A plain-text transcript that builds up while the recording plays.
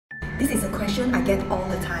This is a question I get all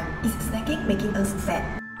the time. Is snacking making us fat?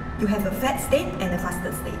 You have a fat state and a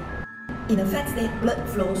fasted state. In a fat state, blood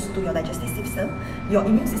flows to your digestive system, your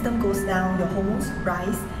immune system goes down, your hormones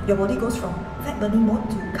rise, your body goes from fat burning mode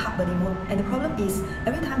to carb burning mode. And the problem is,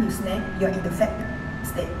 every time you snack, you're in the fat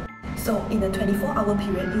state. So in a 24-hour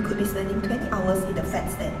period, you could be spending 20 hours in the fat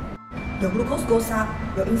state. Your glucose goes up,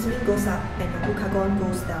 your insulin goes up, and your glucagon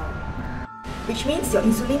goes down. Which means your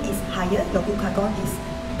insulin is higher, your glucagon is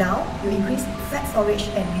down, you increase fat storage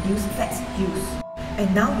and reduce fat use.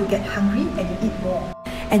 And now you get hungry and you eat more.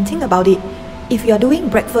 And think about it, if you are doing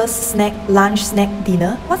breakfast, snack, lunch, snack,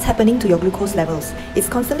 dinner, what's happening to your glucose levels? It's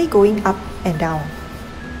constantly going up and down.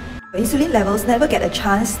 Your insulin levels never get a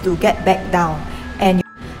chance to get back down. And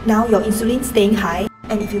now your insulin staying high,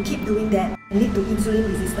 and if you keep doing that, it lead to insulin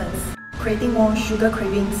resistance, creating more sugar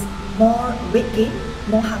cravings, more weight gain,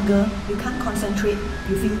 more hunger, you can't concentrate,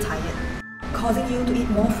 you feel tired, causing you to eat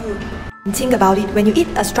more food. Think about it, when you eat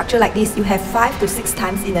a structure like this, you have 5 to 6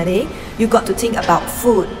 times in a day, you got to think about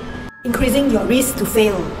food, increasing your risk to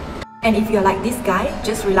fail. And if you're like this guy,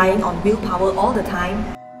 just relying on willpower all the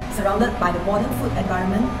time, surrounded by the modern food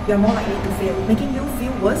environment, you're more likely to fail, making you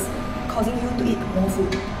feel worse, causing you to eat more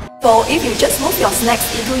food. So if you just move your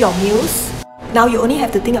snacks into your meals, now you only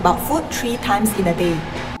have to think about food 3 times in a day.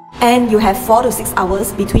 And you have 4 to 6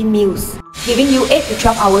 hours between meals, giving you 8 to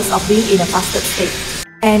 12 hours of being in a fasted state.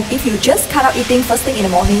 And if you just cut out eating first thing in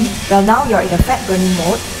the morning, well, now you're in a fat burning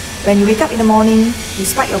mode. When you wake up in the morning, you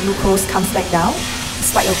spike your glucose, comes back down. You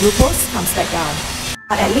spike your glucose, comes back down.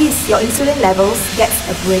 But at least your insulin levels gets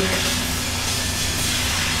a break,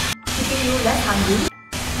 keeping you less hungry,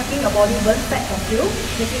 helping your body burn fat for fuel,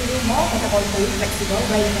 making you more metabolically flexible,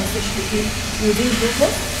 where you can switch between using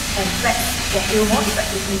glucose and fat for fuel more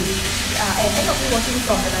effectively. And any of you watching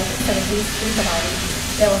from the 1970s, think about it.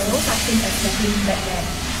 There was no such thing as snacking back then.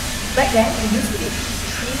 Back then, we used to eat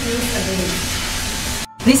 3 meals a day.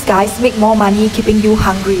 These guys make more money keeping you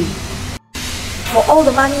hungry. For all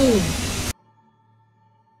the money,